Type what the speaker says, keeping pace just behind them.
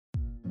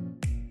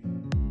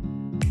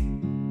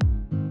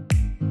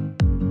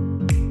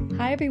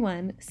Hi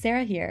everyone,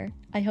 Sarah here.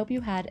 I hope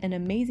you had an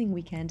amazing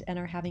weekend and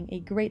are having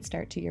a great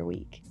start to your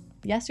week.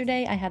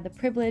 Yesterday, I had the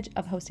privilege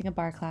of hosting a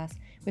bar class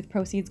with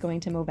proceeds going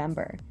to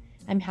Movember.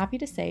 I'm happy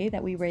to say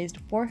that we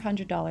raised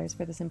 $400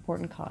 for this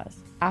important cause.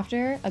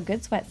 After a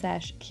good sweat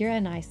sesh, Kira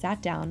and I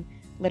sat down,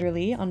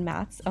 literally on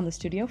mats on the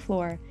studio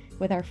floor,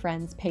 with our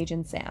friends Paige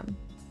and Sam.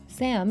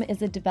 Sam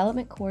is a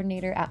development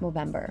coordinator at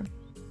Movember.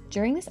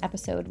 During this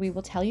episode, we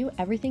will tell you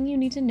everything you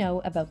need to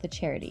know about the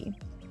charity.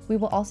 We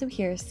will also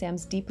hear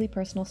Sam's deeply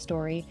personal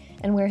story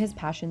and where his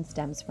passion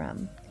stems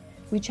from.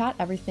 We chat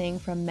everything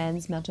from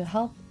men's mental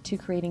health to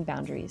creating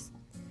boundaries.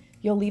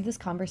 You'll leave this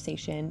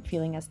conversation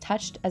feeling as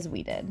touched as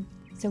we did.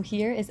 So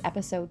here is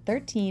episode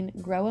 13,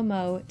 Grow a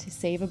Mo to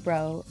Save a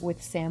Bro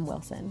with Sam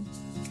Wilson.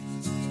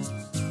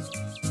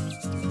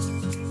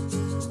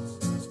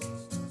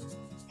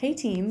 Hey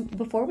team,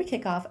 before we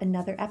kick off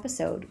another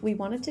episode, we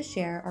wanted to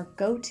share our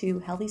go-to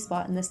healthy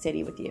spot in the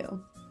city with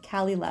you,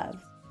 Cali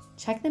Love.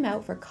 Check them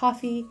out for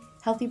coffee,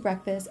 healthy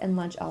breakfast, and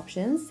lunch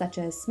options such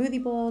as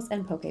smoothie bowls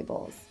and poke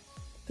bowls.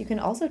 You can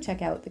also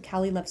check out the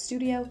Cali Love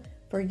Studio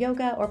for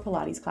yoga or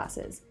Pilates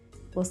classes.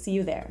 We'll see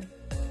you there.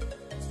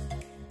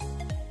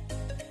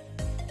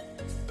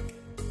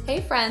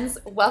 Hey friends,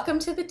 welcome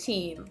to the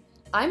team.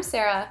 I'm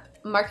Sarah,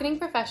 marketing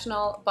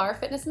professional, bar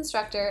fitness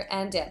instructor,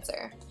 and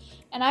dancer.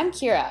 And I'm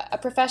Kira, a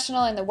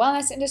professional in the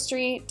wellness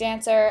industry,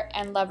 dancer,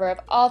 and lover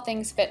of all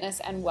things fitness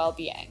and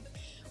well-being.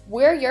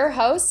 We're your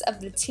hosts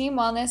of the Team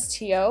Wellness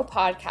TO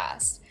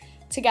podcast.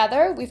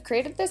 Together, we've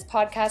created this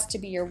podcast to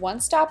be your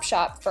one-stop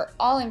shop for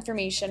all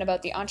information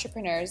about the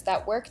entrepreneurs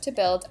that work to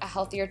build a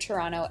healthier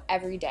Toronto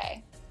every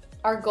day.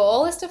 Our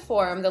goal is to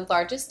form the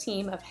largest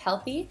team of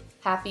healthy,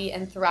 happy,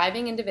 and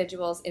thriving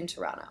individuals in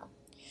Toronto.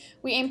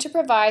 We aim to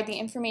provide the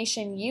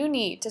information you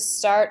need to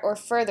start or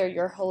further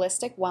your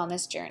holistic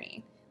wellness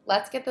journey.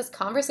 Let's get this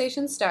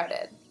conversation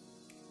started.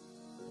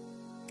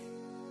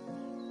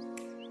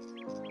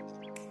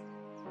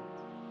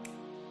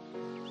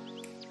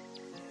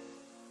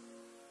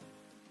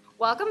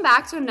 Welcome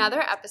back to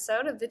another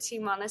episode of the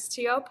Team Wellness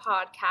TO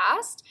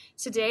podcast.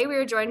 Today we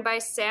are joined by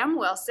Sam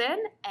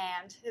Wilson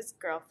and his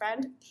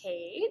girlfriend,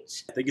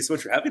 Paige. Thank you so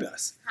much for having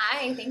us.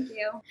 Hi, thank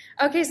you.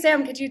 Okay,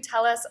 Sam, could you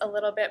tell us a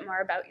little bit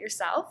more about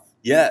yourself?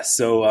 Yeah,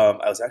 so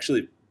I was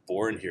actually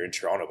born here in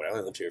Toronto, but I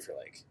only lived here for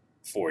like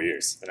 4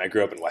 years. And I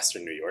grew up in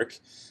Western New York.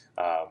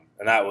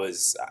 And that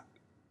was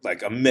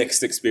like a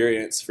mixed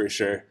experience for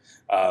sure.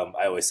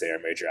 I always say our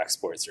major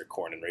exports are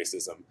corn and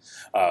racism.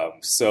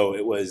 So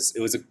it was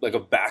like a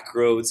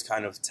backroads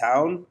kind of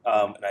town,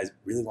 and I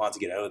really wanted to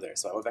get out of there.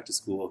 So I went back to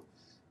school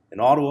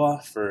in Ottawa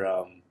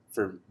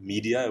for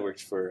media. I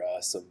worked for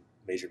some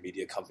major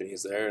media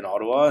companies there in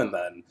Ottawa, and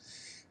then,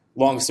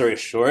 long story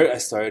short, I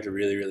started to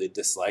really, really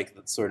dislike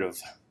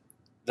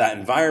that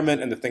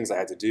environment and the things I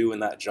had to do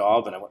in that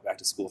job, and I went back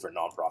to school for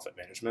nonprofit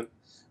management.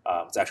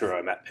 It's actually where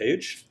I met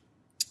Paige.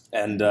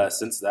 And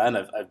since then,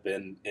 I've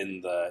been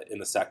in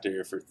the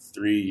sector for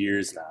 3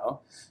 years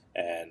now,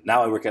 and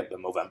now I work at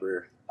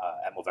Movember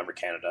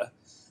Canada,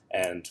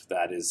 and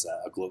that is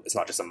a global. It's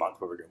not just a month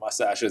where we grow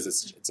mustaches;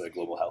 it's a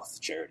global health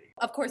charity.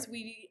 Of course,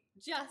 we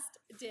just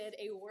did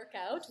a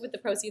workout with the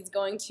proceeds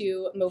going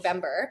to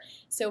Movember.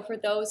 So for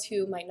those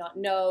who might not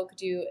know,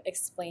 could you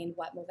explain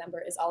what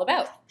Movember is all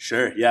about?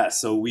 Sure, yeah.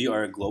 So we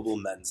are a global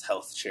men's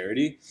health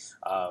charity,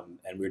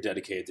 and we're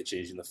dedicated to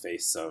changing the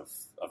face of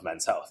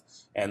men's health.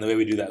 And the way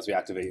we do that is we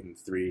activate in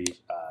three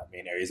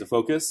main areas of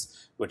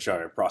focus, which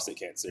are prostate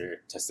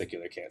cancer,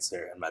 testicular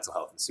cancer, and mental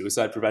health and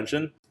suicide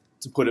prevention.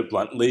 To put it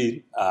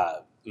bluntly,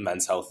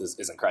 men's health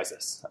is in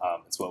crisis.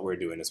 It's what we're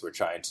doing is we're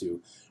trying to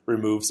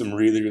remove some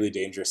really, really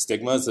dangerous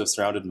stigmas that have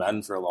surrounded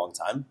men for a long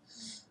time.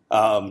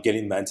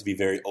 Getting men to be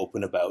very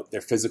open about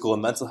their physical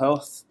and mental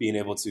health, being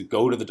able to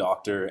go to the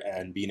doctor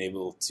and being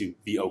able to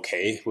be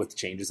okay with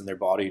changes in their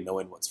body,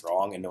 knowing what's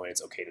wrong and knowing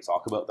it's okay to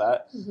talk about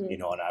that. Mm-hmm. You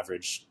know, on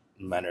average,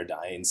 men are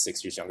dying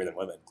 6 years younger than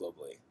women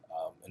globally.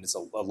 And it's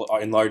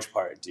in large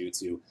part due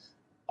to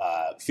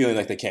feeling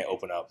like they can't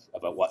open up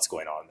about what's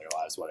going on in their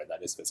lives, whether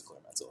that is physical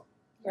or mental.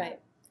 Right.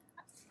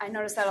 I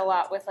notice that a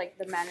lot with like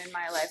the men in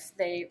my life.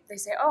 They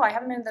say, "Oh, I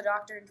haven't been to the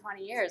doctor in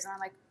 20 years," and I'm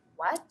like,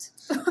 "What?"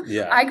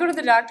 Yeah. I go to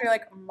the doctor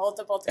like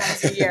multiple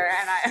times a year,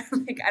 and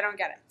I don't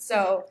get it.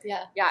 So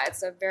yeah,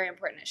 it's a very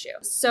important issue.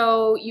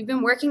 So you've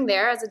been working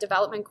there as a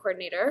development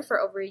coordinator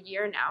for over a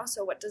year now.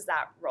 So what does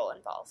that role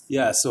involve?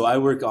 Yeah, so I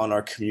work on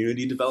our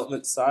community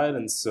development side,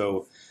 and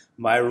so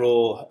my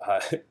role.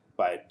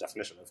 By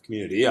definition of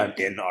community, I'm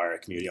in our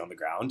community on the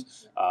ground.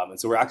 And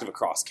so we're active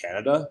across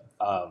Canada.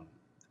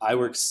 I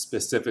work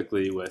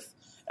specifically with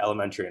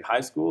elementary and high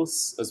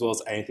schools, as well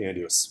as anything to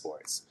do with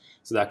sports.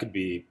 So that could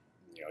be,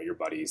 you know, your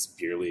buddy's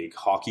beer league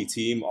hockey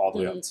team, all the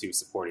way up to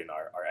supporting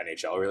our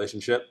NHL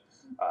relationship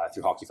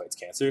through Hockey Fights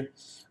Cancer.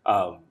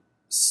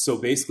 So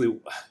basically,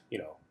 you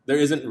know, there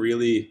isn't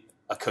really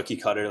a cookie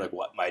cutter, like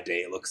what my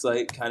day looks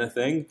like kind of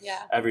thing.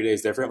 Yeah. Every day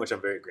is different, which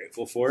I'm very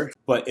grateful for.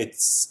 But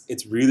it's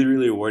really,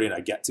 really rewarding. I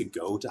get to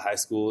go to high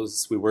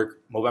schools.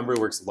 Movember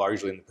works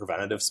largely in the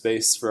preventative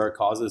space for our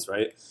causes,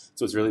 right?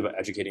 So it's really about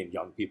educating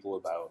young people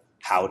about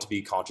how to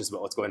be conscious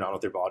about what's going on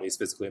with their bodies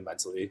physically and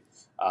mentally,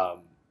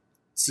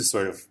 to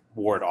sort of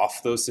ward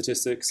off those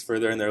statistics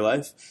further in their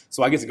life.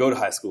 So I get to go to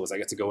high schools. I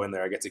get to go in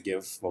there. I get to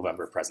give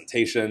Movember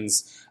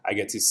presentations. I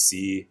get to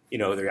see, the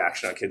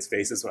reaction on kids'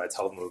 faces when I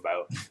tell them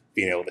about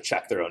being able to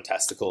check their own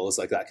testicles,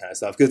 like that kind of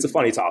stuff. Because it's a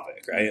funny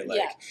topic, right?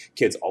 Like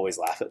kids always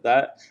laugh at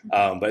that.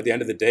 But at the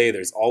end of the day,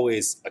 there's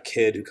always a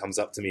kid who comes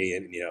up to me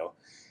and,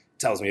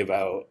 tells me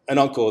about an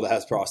uncle that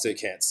has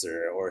prostate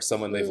cancer or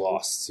someone they've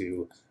lost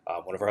to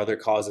one of our other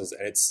causes.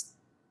 And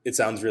it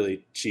sounds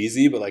really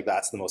cheesy, but like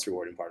that's the most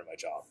rewarding part of my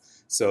job.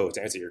 So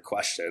to answer your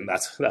question,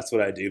 that's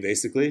what I do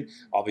basically.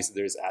 Obviously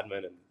there's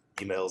admin and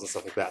emails and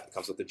stuff like that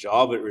comes with the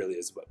job. It really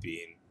is about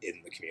being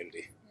in the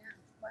community. Yeah.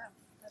 Wow.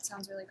 That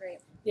sounds really great.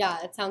 Yeah.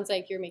 It sounds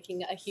like you're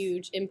making a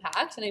huge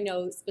impact. And I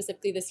know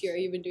specifically this year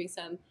you've been doing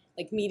some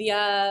like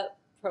media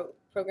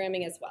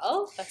programming as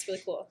well. That's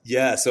really cool.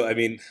 Yeah. So, I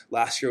mean,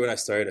 last year when I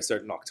started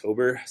in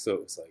October. So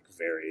it was like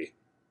very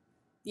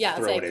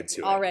thrown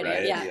into already.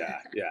 It, right?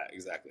 Yeah,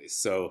 exactly.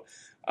 So,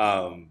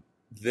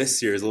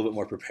 this year is a little bit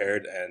more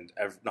prepared, and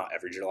not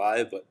every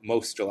July, but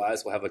most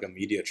Julys we'll have like a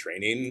media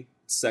training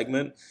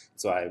segment.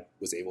 So I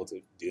was able to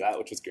do that,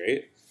 which was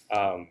great.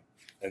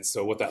 And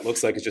so what that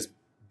looks like is just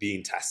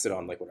being tested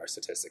on like what our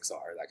statistics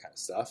are, that kind of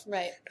stuff.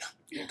 Right. And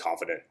being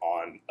confident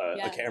on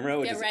a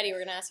camera. Get ready. We're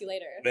going to ask you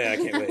later. Man, I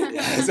can't wait.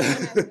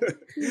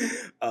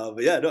 Yeah.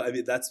 But yeah, no, I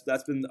mean, that's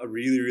been a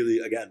really, really,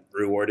 again,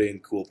 rewarding,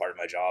 cool part of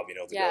my job,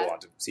 to go on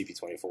to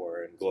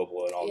CP24 and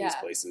Global and all these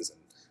places and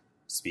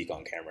speak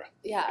on camera.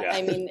 Yeah.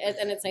 I mean,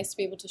 and it's nice to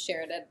be able to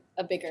share it at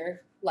a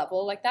bigger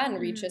level like that and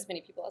reach as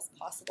many people as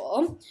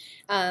possible.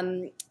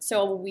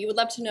 So we would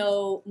love to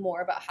know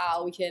more about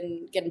how we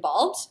can get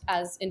involved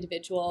as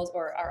individuals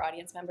or our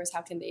audience members.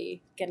 How can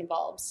they get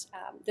involved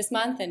this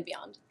month and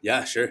beyond?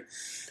 Yeah, sure.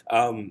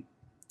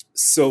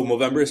 So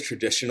Movember is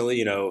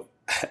traditionally,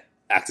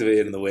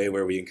 activated in the way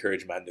where we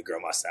encourage men to grow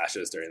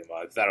mustaches during the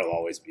month. That'll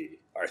always be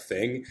our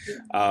thing.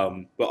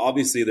 But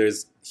obviously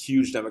there's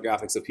huge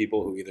demographics of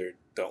people who either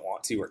don't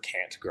want to or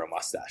can't grow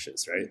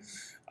mustaches, right?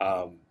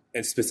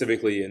 And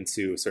specifically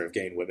into sort of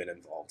getting women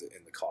involved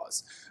in the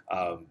cause.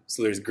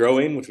 So there's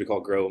growing, which we call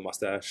Grow a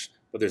Mustache,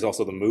 but there's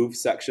also the move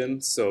section.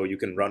 So you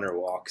can run or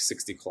walk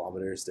 60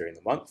 kilometers during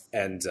the month.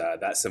 And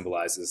that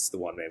symbolizes the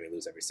one man we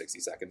lose every 60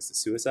 seconds to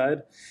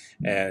suicide.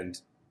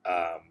 And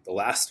the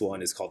last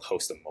one is called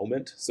Host a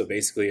Moment. So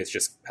basically it's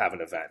just have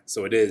an event.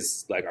 So it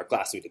is like our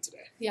class we did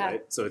today. Yeah.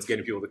 Right? So it's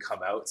getting people to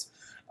come out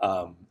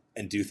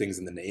and do things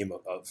in the name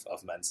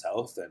of men's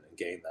health and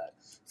gain that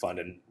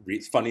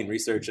funding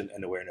research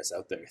and awareness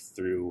out there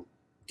through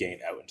getting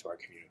out into our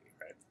community,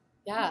 right?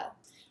 Yeah.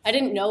 I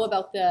didn't know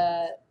about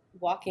the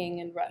walking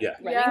and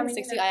running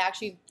 60. I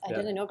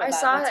didn't know about that. I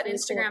saw That's an really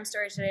Instagram cool.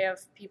 story today of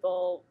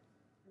people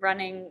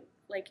running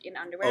like in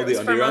underwear. Oh, it was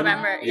the from Undie Run?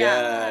 November.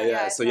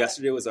 Yeah. So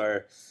yesterday was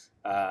our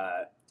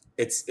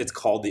it's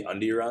called the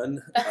Undie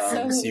Run.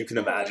 So you can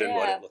imagine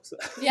what it looks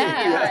like.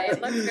 Yeah,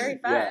 it looks very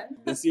fun. Yeah.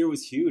 This year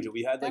was huge.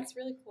 We had That's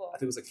really cool. I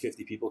think it was like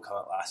 50 people come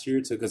out last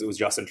year because it was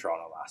just in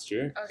Toronto last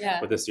year. Okay. Yeah.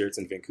 But this year it's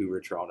in Vancouver,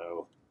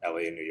 Toronto,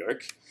 LA, and New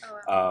York.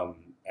 Oh, wow.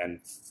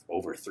 And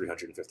over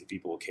 350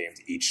 people came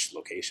to each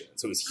location.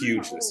 So it was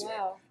huge this year.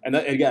 Wow. And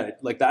that, again,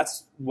 like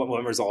that's what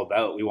Movember is all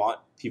about. We want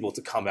people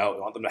to come out.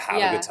 We want them to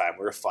have a good time.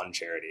 We're a fun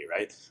charity,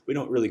 right? We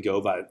don't really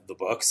go by the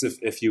books,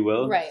 if you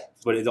will. Right.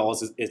 But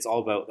it's all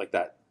about like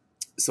that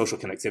social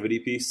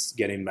connectivity piece,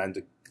 getting men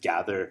to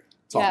gather,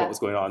 talk about what's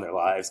going on in their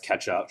lives,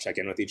 catch up, check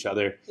in with each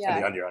other. Yeah.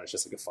 And the Undie Run is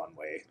just like a fun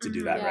way to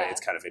do that, right? It's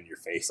kind of in your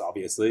face,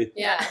 obviously.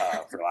 Yeah.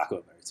 For lack of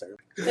a better term.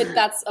 But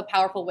that's a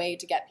powerful way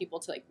to get people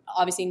to like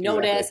obviously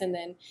notice and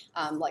then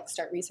like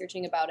start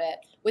researching about it.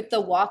 With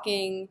the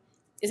walking,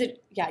 is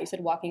it, you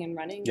said walking and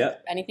running? Yeah.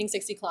 Anything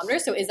 60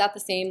 kilometers. So is that the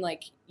same,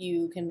 like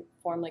you can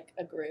form like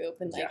a group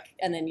and like,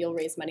 and then you'll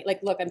raise money. Like,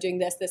 look, I'm doing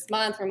this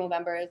month for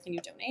Movember. Can you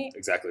donate?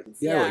 Exactly.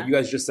 Yeah. Like you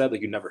guys just said,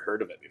 like you never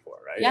heard of it before,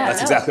 right? Yeah.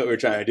 That's exactly what we're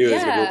trying to do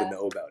is get people to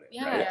know about it,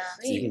 Yeah. right? Yeah.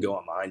 So you can go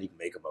online, you can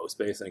make a Mo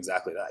space, and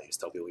exactly that. You just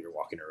tell people you're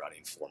walking or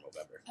running for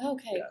Movember.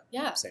 Okay.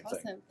 Yeah. Same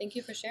awesome. thing. Thank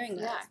you for sharing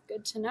that. Yeah,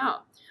 good to know.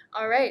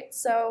 All right,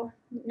 so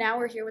now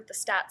we're here with the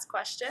stats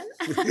question.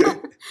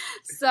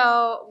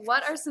 So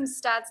what are some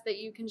stats that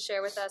you can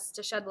share with us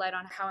to shed light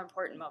on how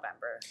important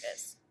Movember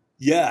is?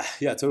 Yeah,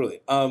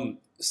 totally.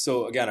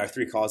 So again, our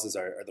three causes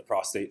are the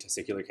prostate,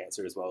 testicular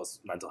cancer, as well as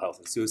mental health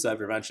and suicide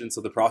prevention. So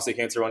the prostate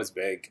cancer one is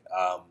big.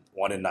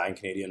 1 in 9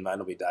 Canadian men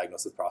will be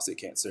diagnosed with prostate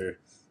cancer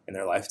in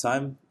their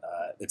lifetime.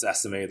 It's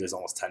estimated there's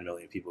almost 10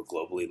 million people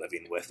globally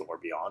living with or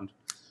beyond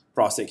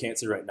prostate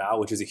cancer right now,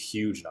 which is a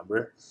huge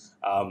number.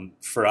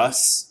 For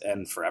us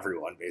and for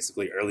everyone,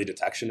 basically, early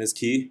detection is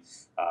key.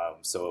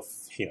 So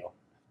if,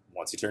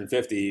 once you turn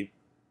 50,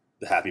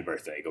 happy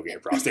birthday, go get your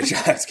prostate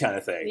checked kind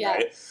of thing,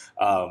 right?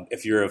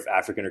 If you're of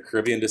African or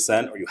Caribbean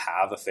descent or you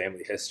have a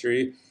family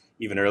history,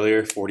 even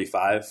earlier,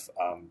 45,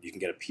 you can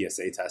get a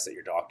PSA test at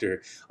your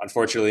doctor.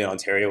 Unfortunately, in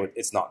Ontario,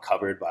 it's not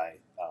covered by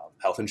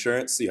health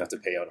insurance, so you have to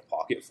pay out of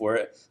pocket for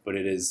it, but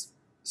it is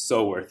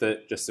so worth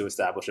it just to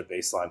establish a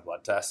baseline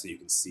blood test so you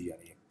can see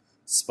any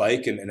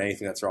spike and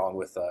anything that's wrong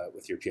with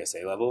your PSA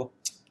level.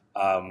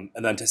 And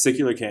then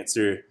testicular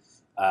cancer,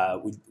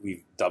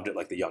 we've dubbed it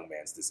like the young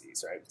man's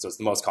disease, right? So it's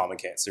the most common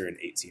cancer in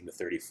 18 to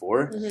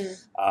 34.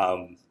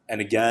 And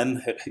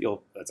again,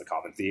 that's a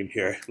common theme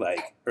here,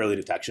 like early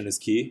detection is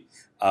key.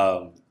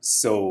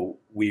 So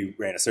we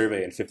ran a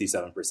survey and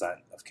 57%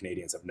 of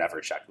Canadians have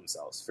never checked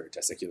themselves for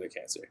testicular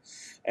cancer.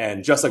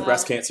 And just like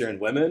breast cancer in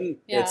women,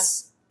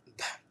 there's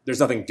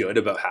nothing good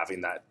about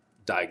having that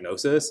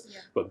diagnosis,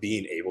 but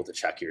being able to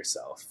check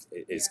yourself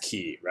is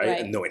key, right?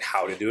 And knowing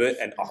how to do it.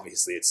 And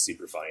obviously it's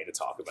super funny to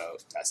talk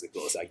about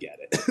testicles, I get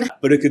it,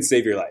 but it could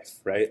save your life,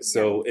 right?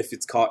 So if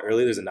it's caught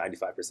early, there's a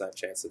 95%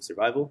 chance of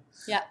survival.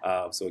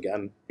 So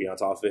again, be on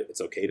top of it.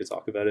 It's okay to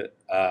talk about it.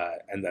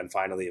 And then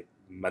finally,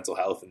 mental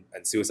health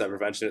and suicide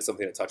prevention is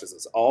something that touches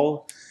us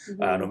all,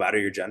 no matter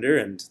your gender.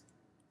 And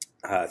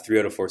 3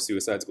 out of 4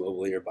 suicides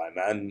globally are by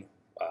men.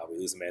 We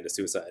lose a man to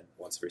suicide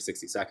once every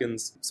 60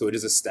 seconds. So it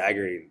is a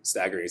staggering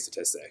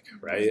statistic,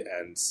 right?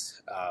 And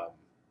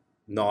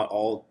not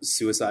all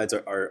suicides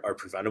are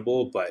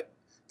preventable, but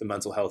the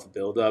mental health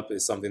buildup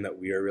is something that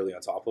we are really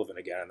on top of. And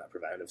again, in that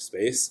preventative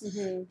space,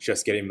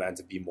 just getting men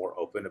to be more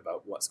open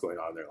about what's going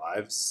on in their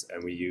lives.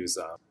 And we use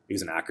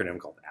an acronym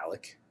called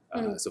ALEC.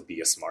 So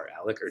be a smart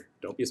ALEC, or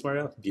don't be a smart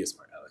ALEC, be a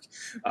smart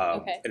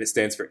ALEC. And it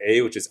stands for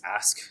A, which is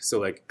ask. So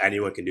like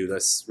anyone can do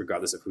this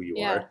regardless of who you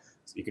are.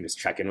 So you can just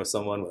check in with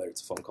someone, whether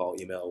it's a phone call,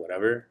 email,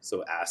 whatever.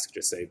 So ask,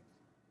 just say,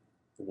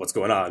 what's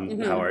going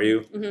on? How are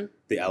you?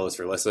 The L is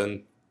for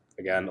listen.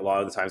 Again, a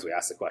lot of the times we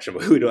ask the question,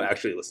 but we don't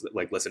actually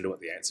listen to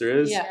what the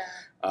answer is.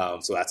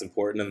 So that's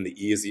important. And the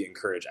E is the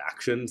encourage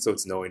action. So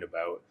it's knowing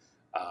about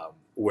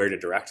where to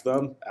direct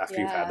them after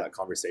you've had that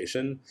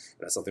conversation. And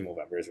that's something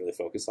Movember is really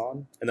focused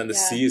on. And then the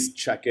C is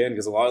check in,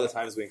 because a lot of the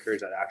times we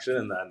encourage that action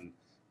and then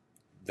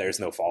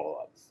there's no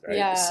follow-up,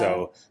 right?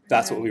 So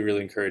that's what we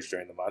really encourage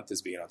during the month,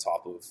 is being on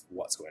top of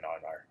what's going on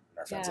in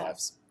our friends'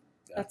 lives.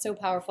 That's so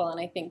powerful. And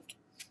I think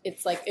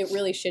it's like, it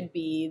really should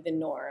be the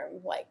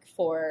norm, like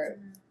for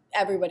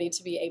everybody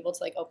to be able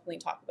to like openly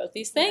talk about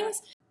these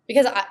things.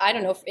 Because I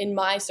don't know, in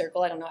my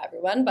circle, I don't know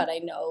everyone, but I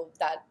know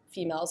that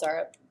females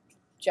are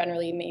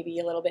generally maybe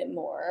a little bit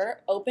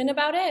more open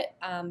about it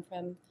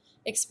from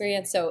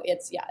experience. So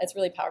it's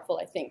really powerful,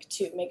 I think,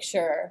 to make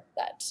sure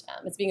that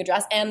it's being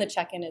addressed, and the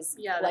check-in is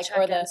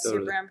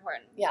super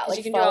important. Like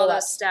you can do all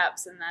those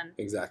steps, and then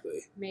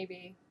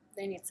maybe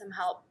they need some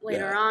help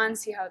later on,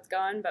 see how it's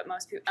going. But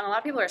most people, and a lot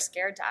of people, are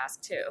scared to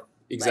ask too.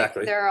 Like,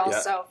 they're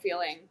also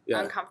feeling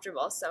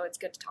uncomfortable, so it's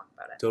good to talk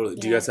about it. Totally.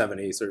 Do you guys have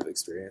any sort of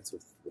experience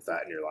with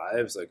that in your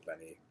lives, like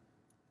any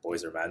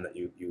boys or men that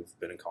you've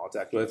been in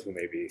contact with who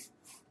maybe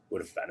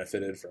would have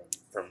benefited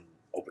from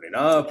opening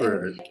up?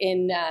 Or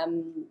in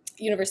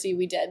university,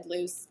 we did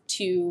lose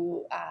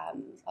 2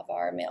 of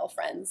our male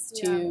friends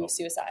to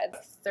suicide.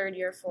 3rd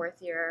year,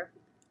 4th year.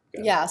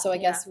 So I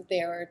guess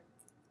they were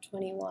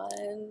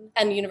 21.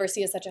 And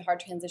university is such a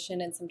hard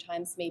transition, and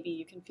sometimes maybe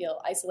you can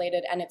feel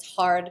isolated, and it's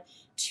hard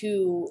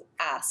to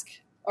ask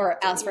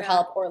for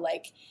help, or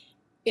like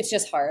it's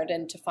just hard,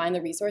 and to find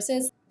the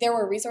resources. There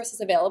were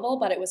resources available,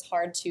 but it was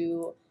hard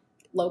to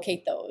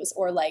locate those,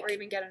 or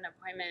even get an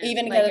appointment.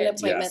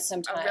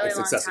 Sometimes a really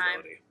long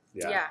time.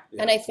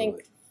 And I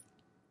think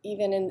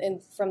even in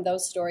from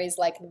those stories,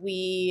 like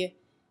we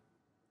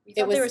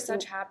thought they were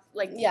such happy,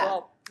 they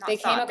were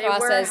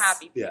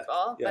happy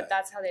people, but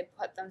that's how they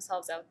put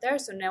themselves out there.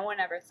 So no one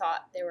ever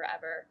thought they were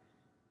ever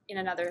in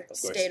another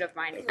state of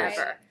mind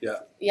ever.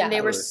 And they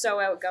were so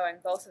outgoing,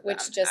 both of them,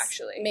 which just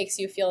actually makes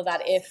you feel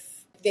that if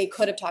they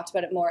could have talked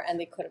about it more, and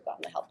they could have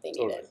gotten the help they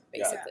needed,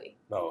 basically.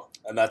 No,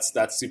 and that's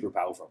super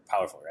powerful,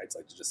 right? It's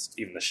like just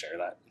even to share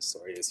that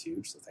story is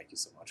huge. So thank you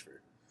so much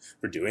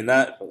for doing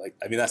that. But like,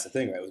 I mean, that's the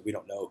thing, right? We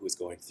don't know who's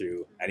going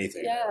through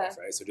anything in their life,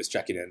 right? So just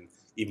checking in,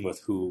 even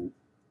with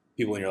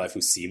people in your life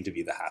who seem to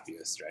be the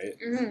happiest, right?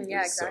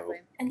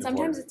 Exactly. And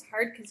sometimes it's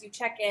hard because you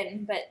check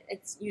in, but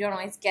you don't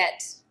always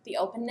get the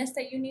openness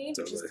that you need,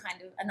 which is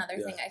kind of another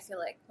thing I feel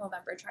like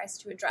Movember tries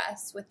to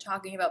address with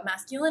talking about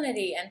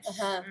masculinity and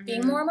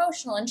being more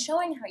emotional and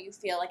showing how you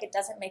feel. Like, it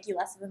doesn't make you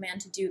less of a man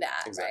to do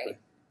that, right?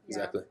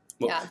 Exactly.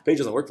 Well, Paige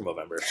doesn't work for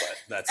Movember, but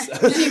that's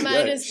she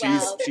might as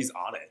well. She's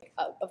on it.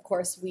 Of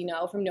course, we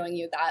know from knowing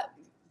you that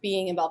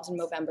being involved in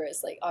Movember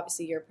is like,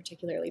 obviously you're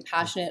particularly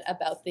passionate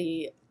about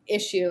the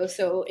issue.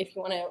 So if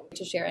you want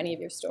to share any of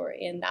your story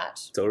in that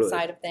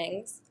side of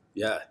things.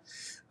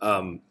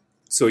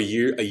 So a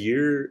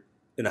year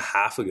and a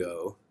half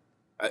ago,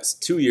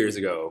 2 years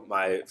ago,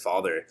 my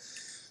father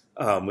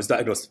was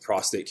diagnosed with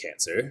prostate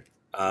cancer.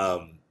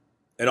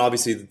 And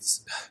obviously,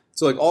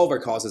 so like all of our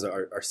causes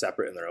are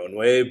separate in their own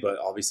way, but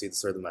obviously the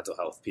sort of the mental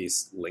health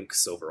piece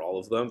links over all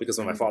of them, because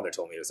when my father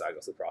told me he was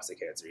diagnosed with prostate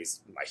cancer,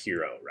 he's my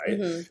hero, right?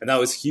 And that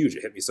was huge.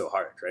 It hit me so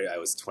hard, right? I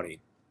was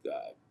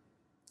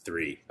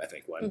 23, I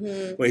think,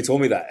 when he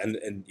told me that.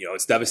 And you know,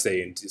 it's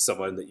devastating to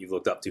someone that you've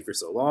looked up to for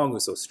so long,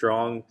 who's so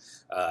strong,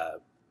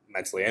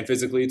 mentally and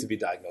physically, to be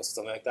diagnosed with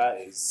something like that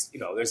is, you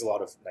know, there's a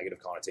lot of negative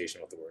connotation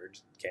with the word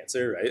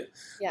cancer, right?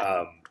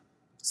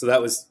 So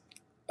that was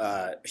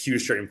a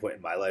huge turning point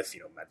in my life,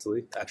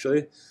 mentally,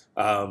 actually.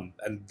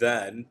 And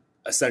then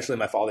essentially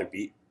my father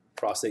beat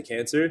prostate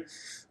cancer,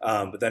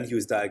 but then he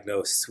was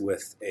diagnosed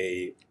with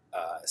a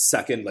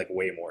second, like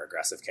way more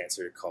aggressive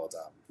cancer called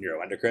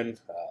neuroendocrine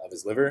of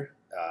his liver.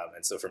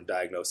 And so from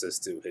diagnosis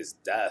to his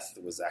death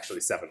was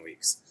actually 7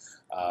 weeks.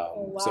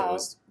 Wow. So it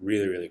was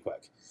really, really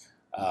quick.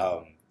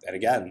 And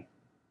again,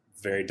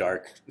 very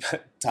dark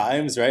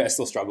times, right? I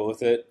still struggle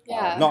with it.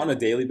 Yeah. Not on a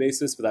daily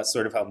basis, but that's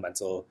sort of how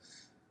mental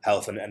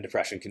health and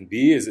depression can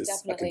be, is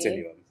it's a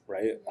continuum,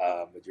 right?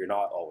 You're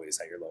not always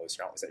at your lowest,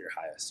 you're not always at your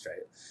highest,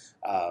 right?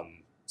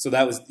 So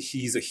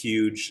he's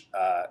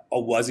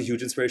was a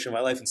huge inspiration in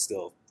my life and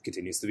still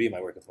continues to be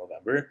my work with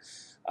Movember.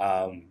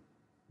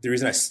 The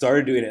reason I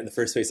started doing it in the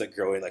first place, like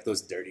growing like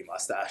those dirty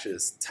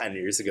mustaches 10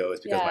 years ago, is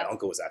because my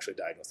uncle was actually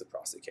diagnosed with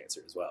prostate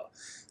cancer as well.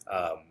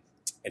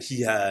 And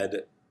he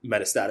had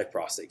metastatic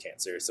prostate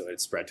cancer, so it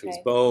spread to his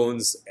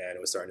bones and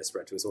it was starting to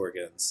spread to his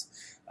organs.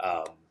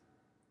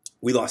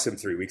 We lost him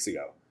 3 weeks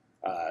ago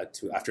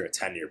after a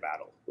 10-year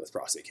battle with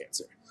prostate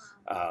cancer.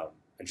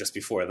 And just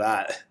before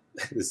that,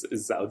 it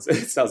sounds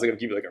like I'm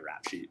giving like a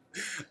rap sheet.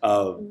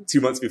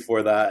 2 months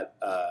before that,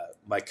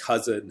 my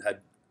cousin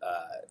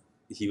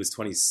he was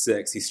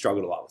 26. He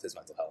struggled a lot with his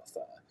mental health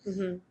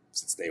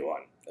since day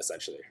one,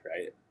 essentially,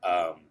 right?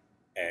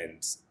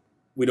 And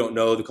we don't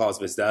know the cause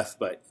of his death,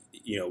 but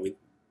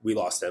we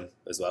lost him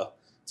as well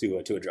to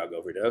a drug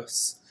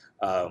overdose.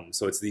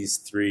 So it's these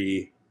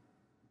 3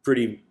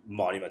 pretty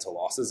monumental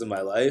losses in my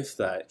life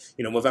that,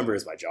 Movember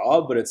is my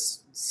job, but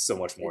it's so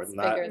much more than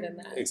that. Bigger than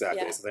that.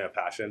 Exactly. It's something I'm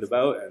passionate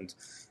about. And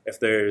if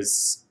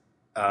there's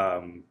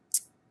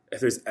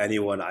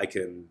anyone I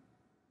can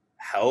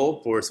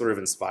help or sort of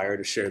inspire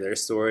to share their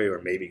story or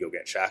maybe go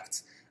get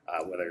checked,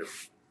 whether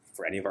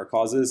for any of our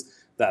causes,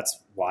 that's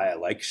why I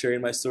like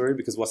sharing my story,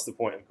 because what's the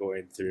point of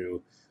going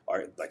through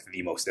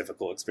the most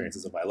difficult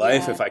experiences of my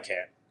life if I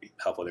can't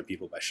help other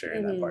people by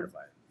sharing that part of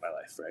my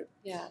life, right?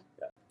 Yeah.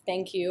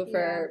 Thank you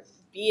for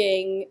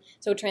being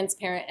so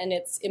transparent, and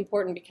it's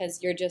important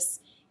because you're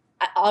just,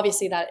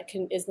 obviously that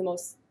is the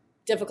most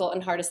difficult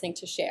and hardest thing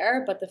to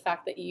share, but the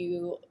fact that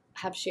you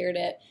have shared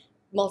it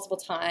multiple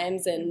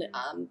times and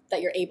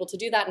that you're able to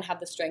do that and have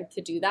the strength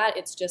to do that,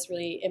 it's just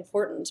really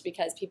important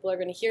because people are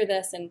going to hear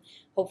this and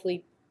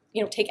hopefully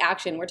take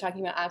action. We're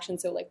talking about action.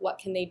 So like, what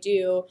can they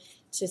do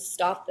to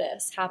stop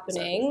this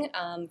happening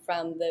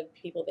from the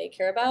people they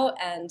care about?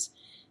 And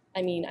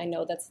I mean, I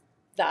know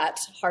that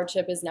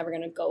hardship is never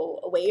going to go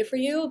away for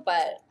you,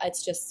 but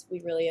it's just,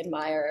 we really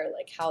admire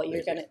like how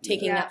you're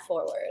taking that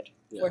forward.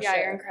 Yeah,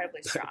 you're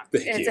incredibly strong.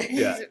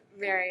 It's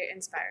very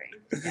inspiring.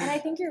 And I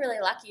think you're really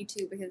lucky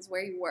too, because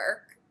where you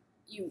work,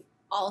 you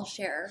all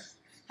share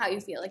how you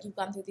feel. Like you've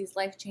gone through these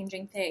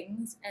life-changing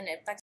things and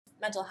it affects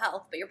mental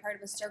health, but you're part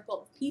of a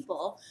circle of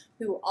people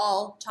who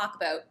all talk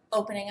about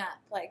opening up,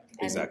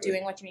 and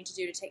doing what you need to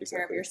do to take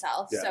care of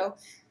yourself. Yeah. So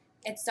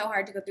it's so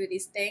hard to go through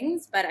these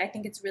things, but I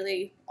think it's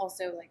really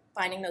also like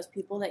finding those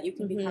people that you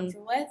can be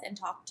comfortable with and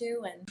talk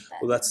to. And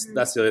that's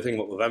the other thing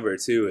about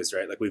Movember too, is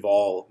right, like we've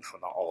all,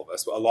 not all of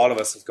us, but a lot of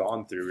us have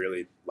gone through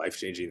really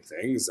life-changing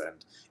things,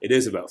 and it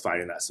is about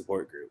finding that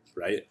support group,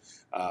 right?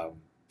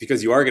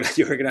 Because you're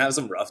gonna have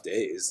some rough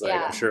days. Like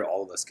I'm sure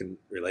all of us can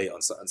relate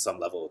on some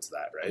level to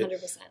that, right?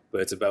 100%.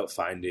 But it's about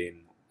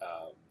finding.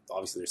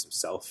 Obviously, there's some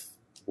self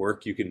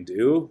work you can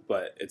do,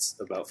 but it's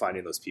about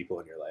finding those people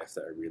in your life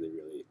that are really,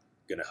 really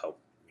gonna help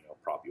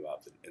prop you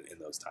up in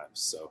those times.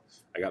 So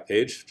I got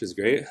Paige, which is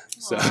great.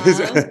 So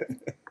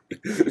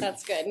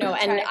that's good. No,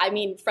 and I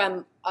mean,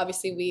 from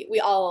obviously we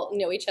all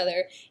know each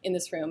other in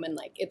this room, and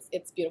like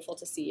it's beautiful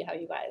to see how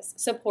you guys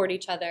support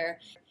each other.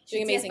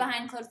 Doing amazing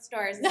behind closed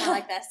doors. It's not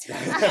like this.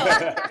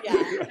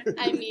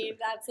 I mean,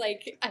 that's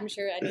like, I'm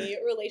sure any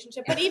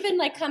relationship, but even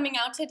like coming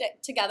out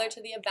together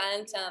to the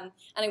event. And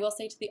I will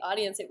say to the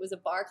audience, it was a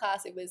bar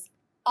class. It was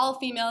all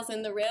females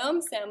in the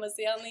room. Sam was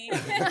the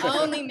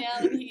only male,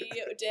 and he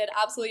did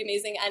absolutely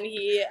amazing. And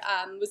he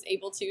was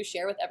able to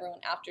share with everyone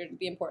after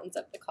the importance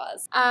of the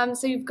cause.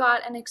 So you've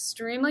got an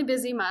extremely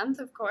busy month,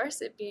 of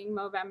course, it being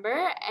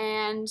Movember,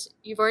 and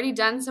you've already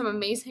done some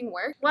amazing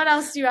work. What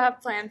else do you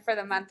have planned for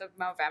the month of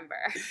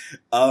Movember?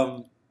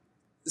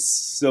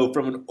 So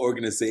from an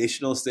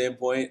organizational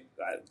standpoint,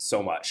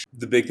 so much.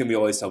 The big thing we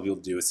always tell people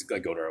to do is to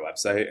go to our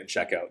website and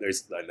check out.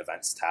 There's an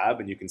events tab,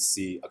 and you can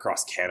see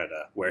across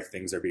Canada where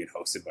things are being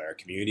hosted by our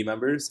community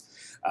members.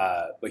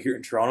 But here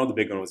in Toronto, the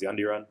big one was the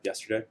Undie Run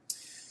yesterday.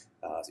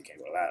 So you can't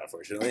go to that,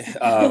 unfortunately.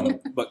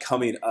 But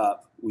coming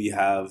up, we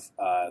have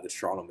the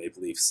Toronto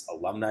Maple Leafs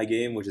alumni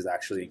game, which is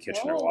actually in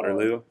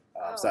Kitchener-Waterloo.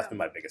 So that's been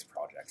my biggest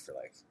project for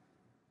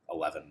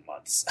 11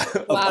 months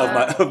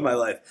of my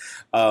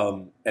life.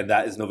 And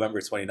that is November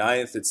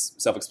 29th. It's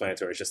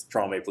self-explanatory. It's just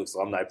Toronto Maple Leafs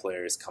alumni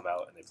players come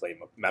out and they play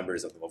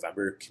members of the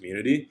Movember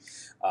community.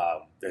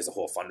 There's a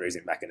whole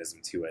fundraising mechanism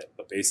to it,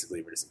 but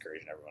basically we're just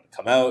encouraging everyone to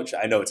come out.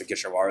 I know it's in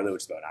Kitchener-Waterloo,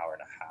 which is about an hour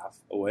and a half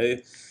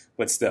away,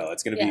 but still,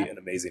 it's going to be an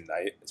amazing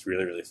night. It's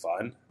really, really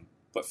fun.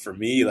 But for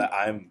me,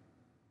 I'm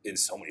in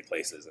so many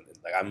places, and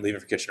I'm leaving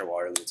for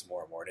Kitchener-Waterloo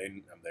tomorrow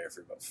morning. I'm there for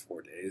about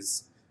 4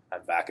 days.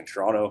 I'm back in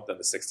Toronto. Then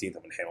the 16th,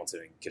 I'm in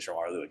Hamilton and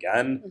Kitchener-Waterloo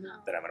again.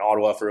 Then I'm in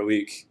Ottawa for a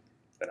week.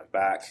 Then I'm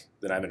back.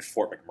 Then I'm in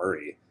Fort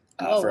McMurray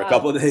for a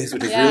couple of days,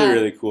 which is really,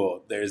 really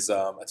cool. There's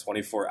a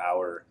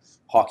 24-hour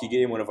hockey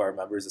game one of our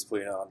members is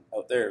putting on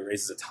out there. It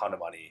raises a ton of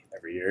money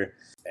every year.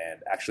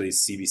 And actually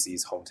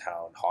CBC's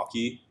hometown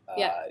hockey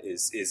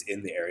is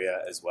in the area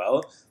as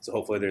well. So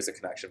hopefully there's a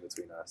connection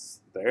between us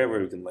there where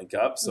we can link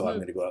up. So I'm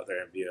going to go out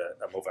there and be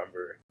a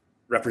Movember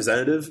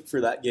representative for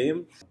that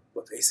game.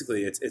 But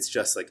basically it's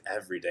just like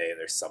every day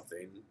there's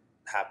something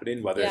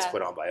happening, whether it's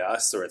put on by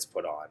us or it's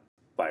put on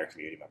by our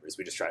community members.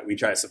 We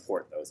try to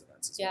support those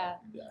events as well.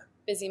 Yeah.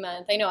 Busy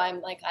month. I know I'm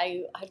like,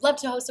 I'd love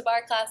to host a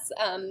bar class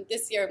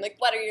this year. I'm like,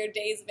 what are your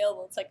days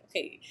available? It's like,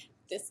 okay,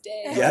 this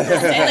day,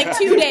 like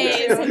 2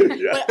 days.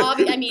 But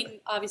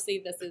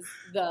obviously this is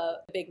the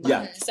big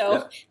month.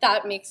 So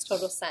that makes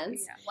total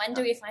sense. Yeah. When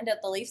do we find out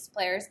the Leafs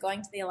players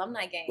going to the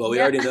alumni game? Well, we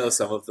already know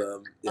some of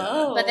them.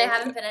 But they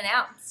haven't been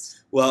announced.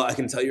 Well, I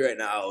can tell you right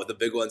now, the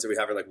big ones that we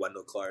have are like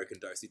Wendell Clark and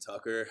Darcy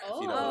Tucker.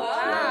 Oh,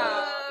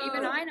 wow.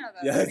 Even I know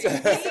those.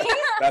 Yeah,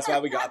 that's why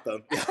we got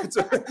them.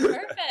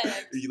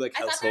 Perfect. You like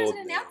I household thought there was an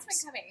names.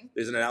 announcement coming.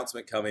 There's an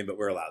announcement coming, but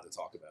we're allowed to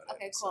talk about it.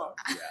 Okay, cool.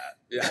 So,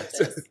 yeah.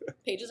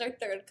 Paige is our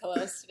third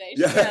co-host today.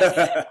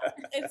 Yeah.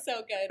 It's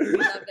so good. We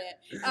love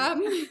it.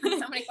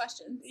 So many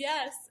questions.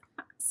 Yes.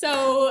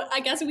 So I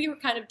guess we were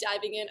kind of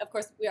diving in. Of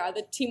course, we are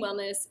the Team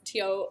Wellness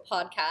TO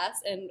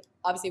podcast. And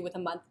obviously with a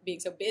month being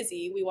so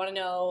busy, we want to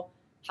know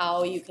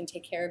how you can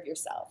take care of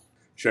yourself.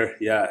 Sure.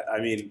 Yeah.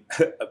 I mean,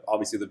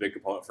 obviously the big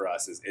component for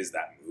us is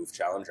that MOVE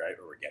challenge, right?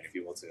 Where we're getting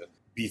people to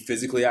be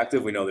physically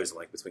active. We know there's a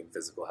link between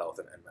physical health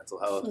and mental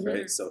health,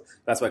 right? So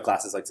that's why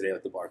classes like today,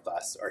 like the bar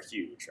class, are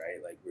huge,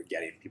 right? Like we're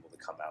getting people to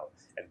come out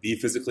and be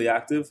physically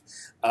active.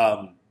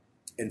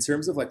 In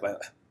terms of like my own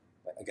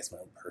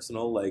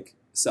personal like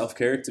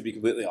self-care, to be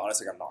completely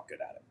honest, like I'm not good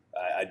at it.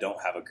 I don't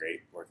have a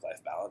great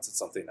work-life balance. It's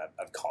something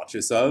I'm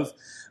conscious of.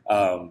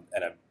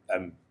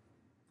 And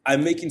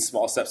I'm making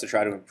small steps to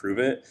try to improve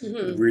it.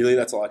 Really,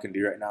 that's all I can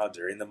do right now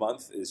during the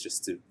month is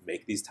just to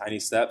make these tiny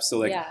steps. So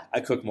like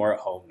I cook more at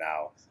home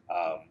now.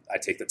 I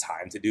take the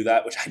time to do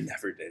that, which I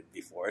never did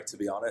before, to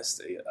be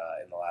honest, in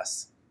the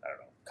last,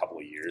 couple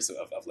of years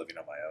of living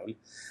on my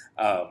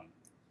own.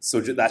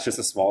 So that's just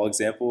a small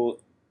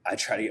example. I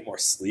try to get more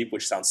sleep,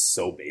 which sounds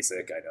so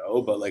basic, I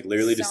know, but like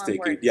literally just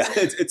taking,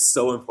 it's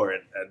so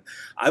important. And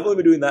I've only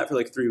been doing that for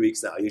like 3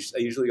 weeks now. I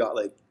usually got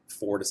like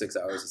 4 to 6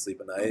 hours of sleep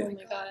a night. Oh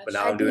my gosh. But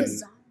now I'm doing,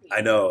 I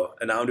know,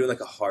 and now I'm doing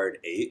like a hard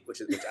 8,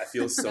 which I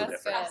feel so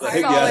different.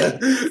 Like,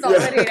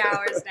 solid 8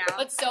 hours now.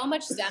 But so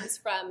much stems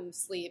from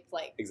sleep.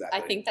 Like, exactly.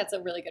 I think that's a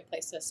really good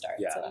place to start.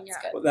 Yeah. So that's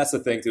good. Well, that's the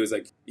thing too, is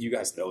like, you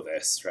guys know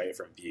this, right?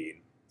 From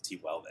being Team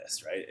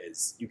Wellness, right?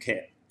 Is you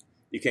can't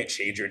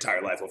change your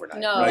entire life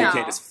overnight. No. Right? You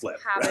can't just flip.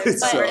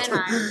 Habits right? over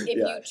time. If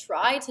you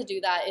try to do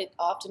that, it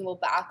often will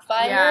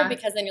backfire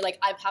because then you're like,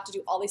 I have to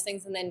do all these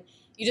things, and then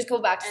you just go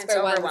back to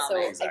square one.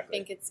 So I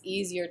think it's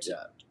easier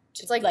to.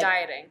 It's like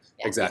dieting.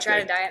 Yeah. Exactly. You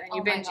try to diet, and then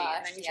you binge eat,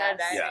 and then you try to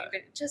diet, and then you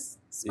binge. Just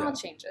small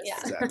changes. Yeah.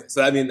 Exactly.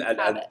 So I mean,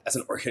 as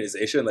an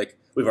organization, like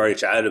we've already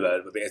chatted about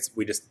it, but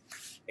we just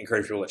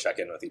encourage people to check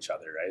in with each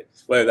other, right?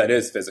 Whether that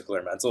is physical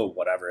or mental,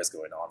 whatever is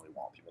going on, we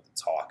want people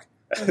to talk.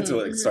 To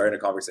like starting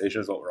a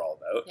conversation is what we're all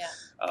about.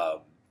 Yeah.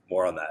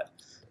 More on that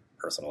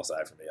personal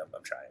side for me. I'm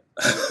trying.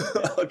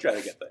 I'll try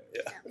to get there.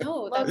 Yeah.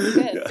 No, that's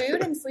good.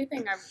 Food and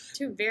sleeping are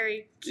two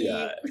very key,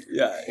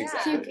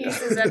 exactly. key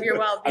pieces of your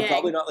well-being. I'm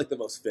probably not like the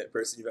most fit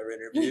person you've ever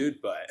interviewed,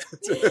 but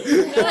no,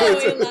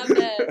 we love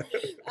it.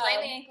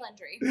 Blame the ankle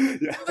injury.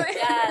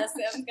 Yes,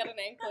 I've got an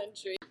ankle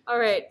injury. All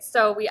right,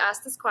 so we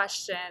asked this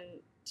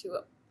question to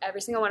every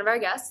single one of our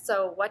guests.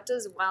 So, what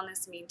does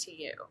wellness mean to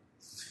you?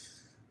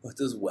 What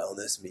does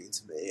wellness mean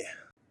to me?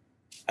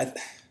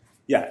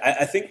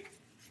 I think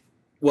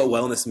what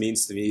wellness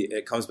means to me,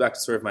 it comes back to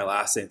sort of my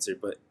last answer,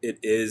 but it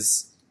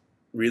is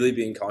really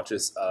being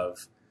conscious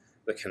of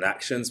the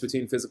connections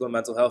between physical and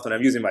mental health. And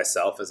I'm using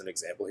myself as an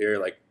example here.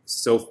 Like,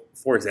 so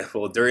for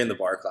example, during the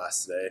bar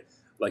class today,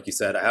 like you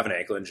said, I have an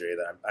ankle injury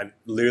that I'm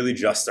literally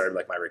just started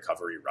like my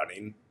recovery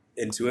running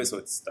into it. So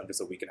I'm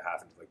just a week and a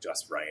half into like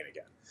just running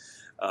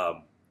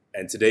again.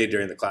 And today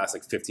during the class,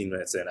 like 15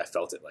 minutes in, I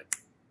felt it like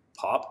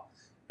pop.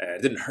 And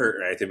it didn't hurt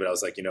or anything, but I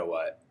was like, you know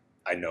what?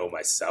 I know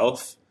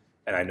myself,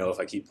 and I know if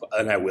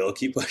I will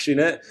keep pushing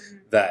it,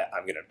 that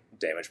I'm going to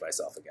damage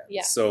myself again.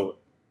 Yeah. So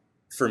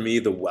for me,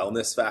 the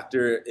wellness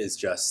factor is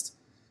just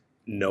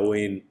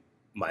knowing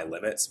my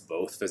limits,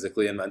 both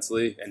physically and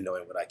mentally, and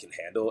knowing what I can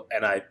handle.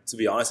 And I, to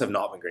be honest, have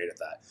not been great at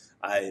that.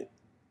 I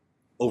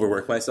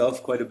overwork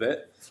myself quite a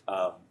bit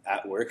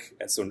at work.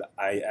 And so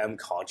I am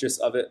conscious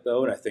of it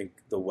though. And I think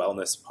the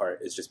wellness part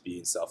is just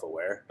being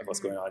self-aware of what's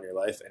going on in your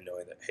life and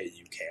knowing that, hey,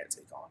 you can't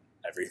take on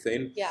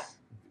everything. Yeah.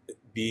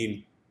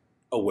 Being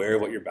aware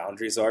of what your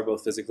boundaries are,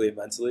 both physically and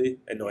mentally,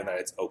 and knowing that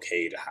it's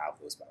okay to have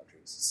those boundaries.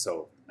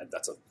 So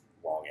that's a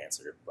long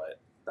answer, but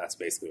that's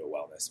basically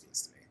what wellness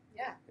means to me.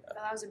 Yeah.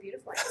 That was a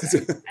beautiful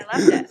answer. I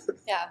loved it.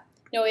 Yeah.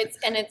 No,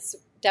 it's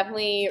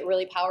definitely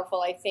really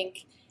powerful, I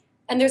think.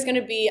 And there's going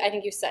to be, I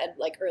think you said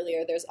like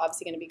earlier, there's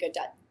obviously going to be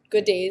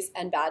good days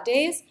and bad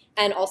days.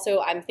 And also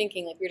I'm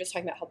thinking, like, we were just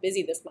talking about how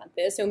busy this month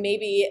is. So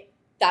maybe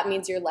that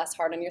means you're less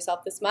hard on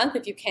yourself this month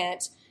if you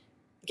can't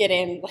get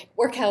in like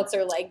workouts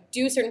or like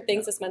do certain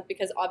things this month,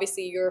 because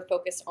obviously you're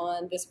focused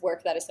on this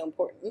work that is so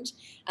important.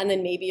 And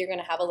then maybe you're going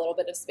to have a little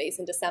bit of space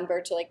in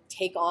December to like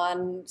take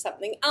on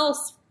something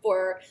else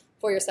for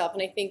yourself.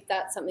 And I think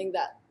that's something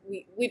that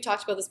we've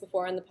talked about this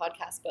before on the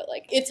podcast, but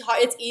like it's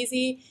hard, it's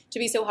easy to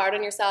be so hard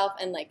on yourself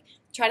and like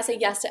try to say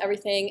yes to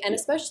everything. And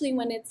especially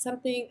when it's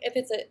something, if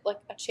it's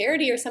a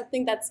charity or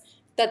something that's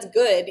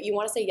good, you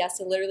want to say yes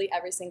to literally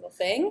every single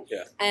thing.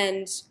 Yeah.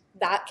 And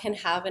that can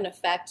have an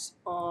effect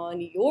on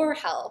your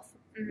health,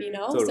 you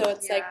know? Totally. So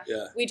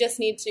it's we just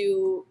need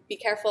to be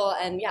careful,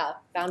 and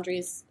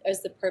boundaries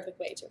is the perfect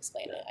way to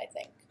explain it, I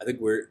think. I think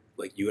we're,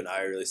 like, you and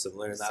I are really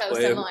similar in that so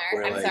way. So similar.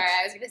 I'm sorry,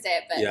 I was going to say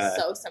it, but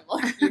so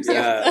similar. You too.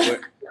 Yeah,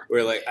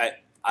 we're like,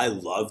 I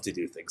love to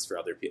do things for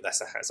other people. That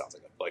sounds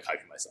like I'm like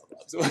hyping myself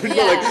up. So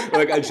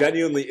like I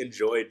genuinely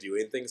enjoy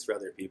doing things for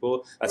other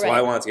people. That's why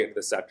I wanted to get into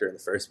the sector in the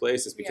first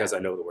place, is because I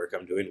know the work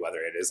I'm doing, whether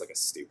it is like a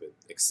stupid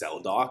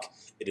Excel doc,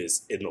 it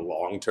is in the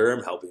long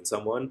term helping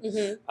someone.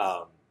 And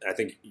I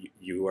think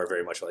you are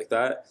very much like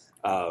that.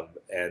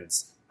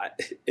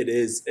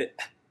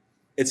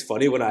 It's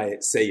funny when I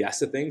say yes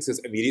to things, because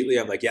immediately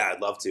I'm like, yeah,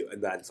 I'd love to.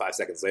 And then 5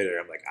 seconds later,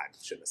 I'm like, I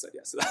shouldn't have said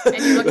yes to that.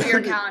 And you look at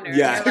your calendar and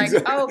you're like,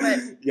 exactly. oh, but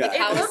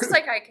it looks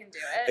like I can do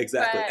it.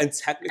 Exactly. But... And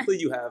technically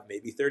you have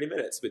maybe 30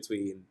 minutes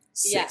between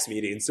 6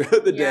 meetings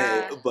throughout the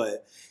day,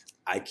 but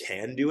I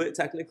can do it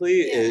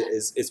technically.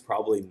 It's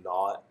probably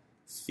not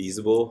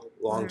feasible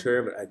long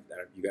term.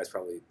 You guys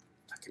probably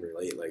can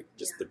relate, like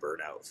just the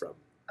burnout from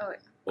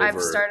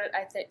I've started,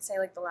 say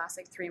like the last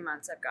like 3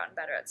 months, I've gotten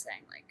better at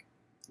saying like,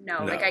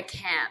 no, like I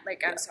can't,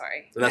 like I'm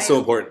sorry. So that's so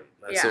important.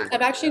 So important.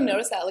 I've actually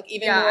noticed that, like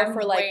even more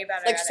for like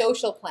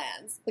social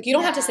plans. Like you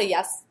don't have to say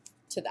yes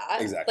to that.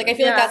 Exactly. Like I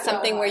feel like that's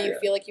something where you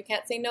feel like you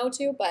can't say no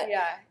to, but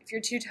if you're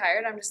too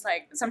tired, I'm just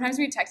like, sometimes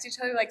we text each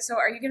other like, so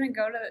are you gonna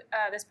go to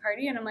this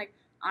party? And I'm like,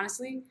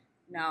 honestly,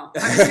 no.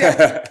 I'm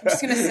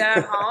just gonna sit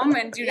at home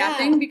and do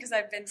nothing, because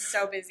I've been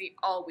so busy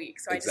all week.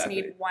 So I just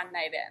need one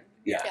night in.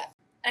 Yeah.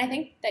 And I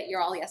think that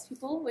you're all yes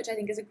people, which I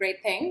think is a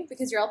great thing,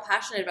 because you're all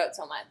passionate about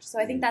so much.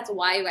 So I think that's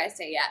why you guys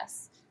say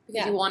yes.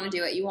 Because you want to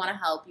do it, you want to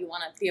help, you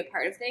want to be a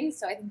part of things.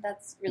 So I think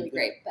that's really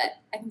great. But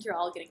I think you're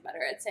all getting better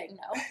at saying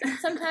no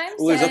sometimes.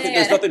 Well,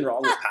 there's nothing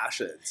wrong with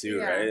passion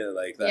too, right?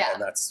 Like that,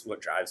 and that's what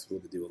drives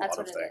people to do a lot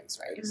of things,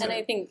 right? And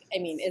I think,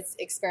 it's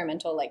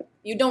experimental. Like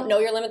you don't know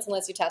your limits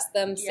unless you test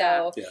them.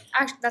 So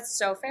actually, that's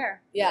so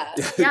fair. Yeah.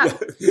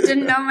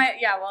 Didn't know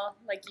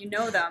like you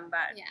know them,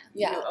 but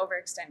you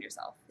overextend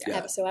yourself.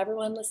 So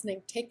everyone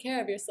listening, take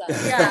care of yourself.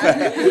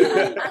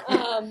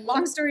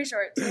 Long story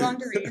short, too long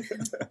to read.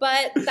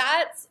 But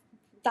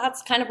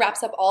that's kind of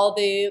wraps up all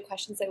the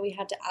questions that we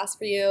had to ask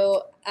for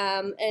you.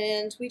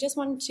 And we just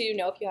wanted to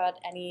know if you had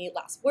any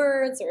last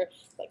words or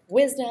like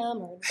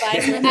wisdom or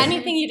advice or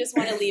anything you just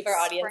want to leave our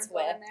audience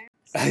with.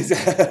 I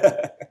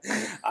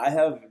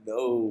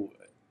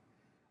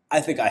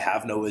think I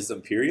have no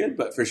wisdom, period,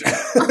 but for sure,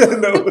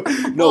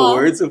 no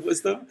words of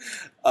wisdom.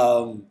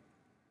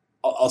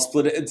 I'll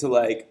split it into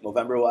like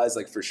Movember-wise,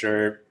 like for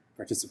sure,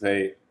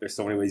 participate. There's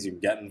so many ways you can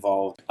get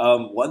involved.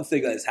 One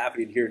thing that is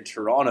happening here in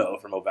Toronto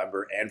for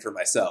Movember and for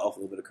myself, a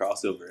little bit of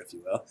crossover, if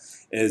you will,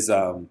 is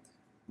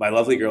my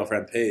lovely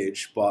girlfriend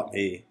Paige bought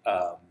me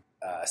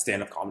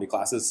stand-up comedy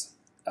classes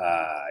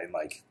in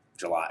like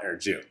July or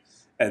June.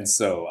 And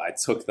so I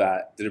took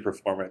that, did a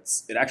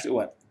performance. It actually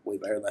went way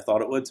better than I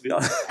thought it would, to be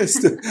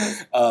honest.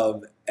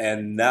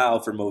 And now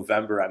for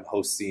Movember, I'm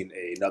hosting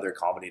another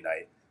comedy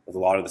night with a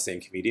lot of the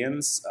same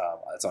comedians.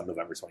 It's on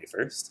November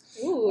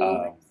 21st.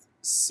 Ooh.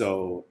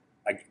 So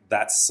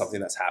that's something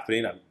that's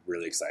happening. I'm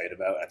really excited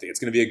about. I think it's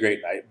going to be a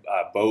great night.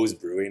 Bo's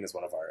Brewing is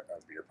one of our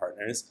beer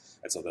partners.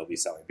 And so they'll be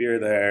selling beer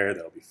there.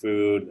 There'll be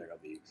food. There'll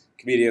be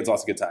comedians,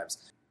 lots of good times.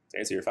 To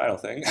answer your final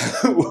thing,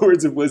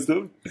 words of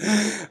wisdom.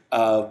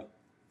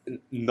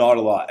 Not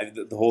a lot.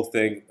 The whole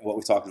thing, what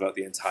we've talked about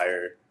the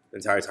entire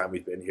time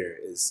we've been here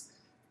is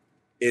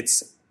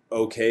it's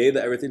okay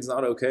that everything's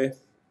not okay.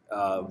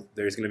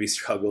 There's going to be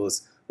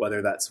struggles,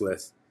 whether that's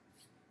with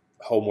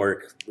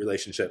homework,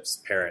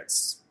 relationships,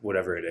 parents,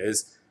 whatever it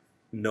is.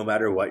 No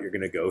matter what, you're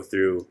going to go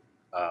through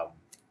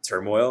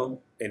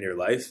turmoil in your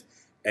life,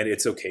 and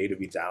it's okay to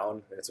be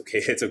down. And it's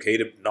okay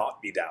to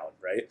not be down,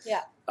 right?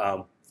 Yeah.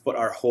 But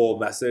our whole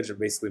message, and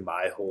basically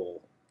my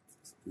whole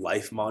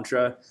life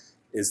mantra,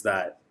 is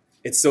that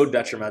it's so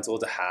detrimental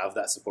to have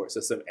that support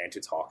system and to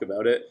talk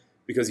about it,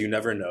 because you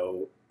never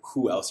know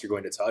who else you're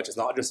going to touch. It's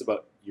not just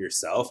about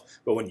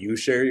yourself, but when you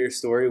share your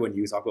story, when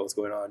you talk about what's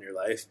going on in your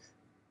life,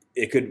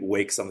 it could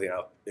wake something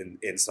up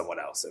in someone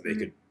else, and they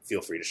could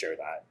feel free to share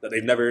that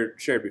they've never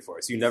shared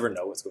before. So you never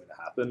know what's going to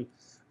happen.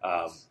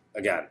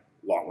 Again,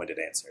 long-winded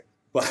answer,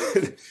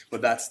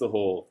 but that's the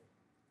whole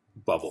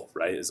bubble,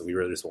 right? Is we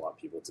really just want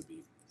people to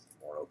be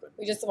more open.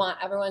 We just want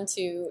everyone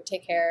to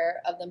take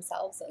care of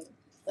themselves and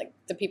like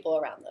the people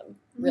around them,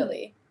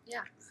 really.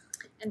 Yeah.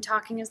 And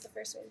talking is the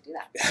first way to do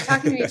that.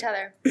 Talking to each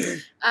other.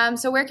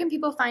 So where can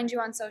people find you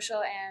on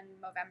social and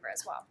Movember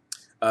as well?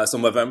 So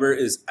Movember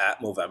is at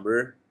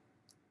Movember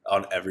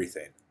on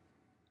everything.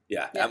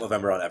 Yeah, at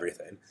Movember on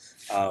everything.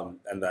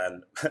 And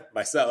then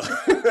myself,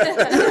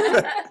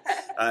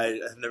 I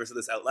have never said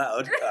this out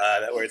loud,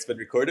 where it's been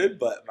recorded,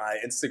 but my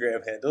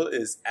Instagram handle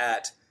is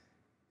at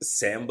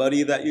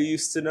Sambuddy That You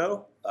Used to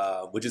Know,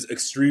 which is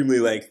extremely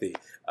lengthy.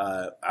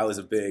 I was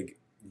a big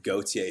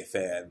Gautier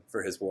fan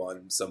for his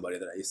one Somebody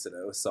That I Used to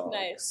Know song.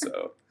 Nice.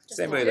 So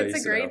Somebody That I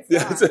Used to Know.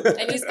 It's a great song.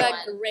 And he's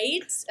got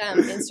great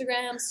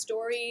Instagram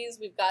stories.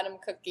 We've got him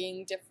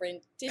cooking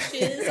different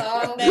dishes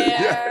on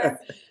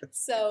there.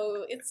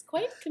 So it's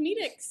quite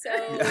comedic. So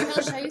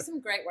he'll show you some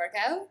great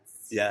workouts.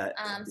 Yeah.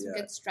 Some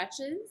good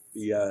stretches.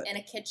 Yeah. In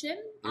a kitchen,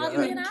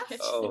 oddly enough.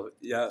 Oh,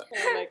 yeah.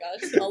 Oh my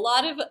gosh. A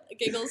lot of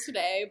giggles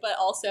today, but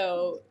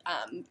also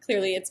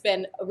clearly it's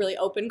been a really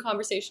open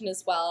conversation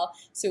as well.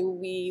 So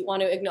we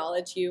want to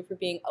acknowledge you for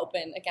being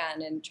open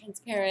again and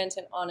transparent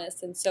and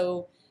honest and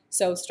so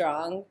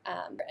strong.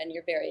 And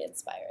you're very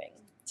inspiring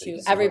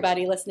to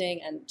everybody listening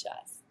and to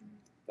us.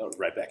 Oh,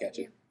 right back at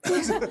you.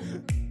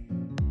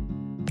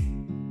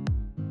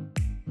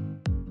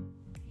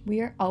 We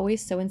are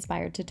always so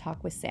inspired to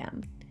talk with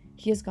Sam.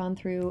 He has gone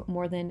through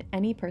more than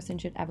any person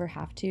should ever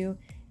have to,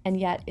 and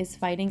yet is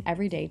fighting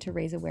every day to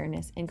raise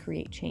awareness and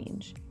create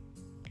change.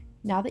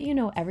 Now that you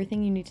know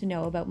everything you need to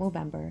know about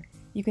Movember,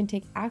 you can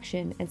take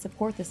action and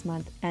support this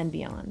month and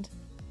beyond.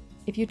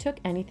 If you took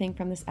anything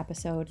from this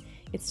episode,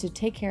 it's to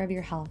take care of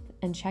your health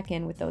and check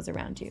in with those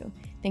around you.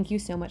 Thank you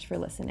so much for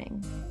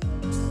listening.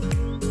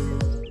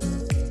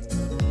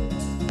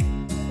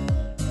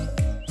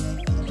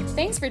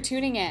 Thanks for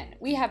tuning in.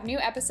 We have new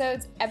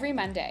episodes every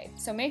Monday,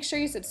 so make sure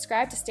you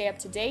subscribe to stay up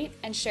to date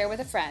and share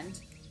with a friend.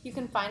 You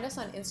can find us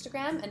on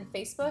Instagram and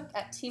Facebook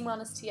at Team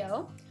Wellness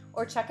TO,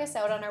 or check us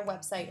out on our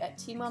website at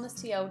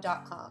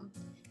teamwellnessto.com.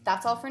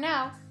 That's all for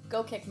now.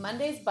 Go kick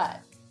Monday's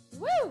butt.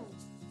 Woo!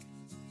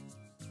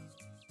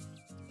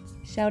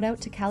 Shout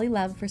out to Callie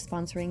Love for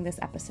sponsoring this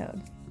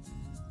episode.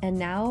 And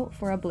now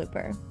for a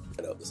blooper.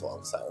 I know this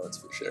long silence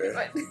for sure.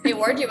 They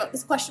warned you about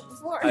this question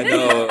before. I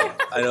know,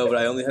 but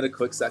I only had a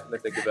quick second to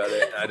think about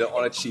it, and I don't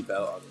want to cheap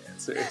out on the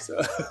answer.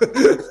 So.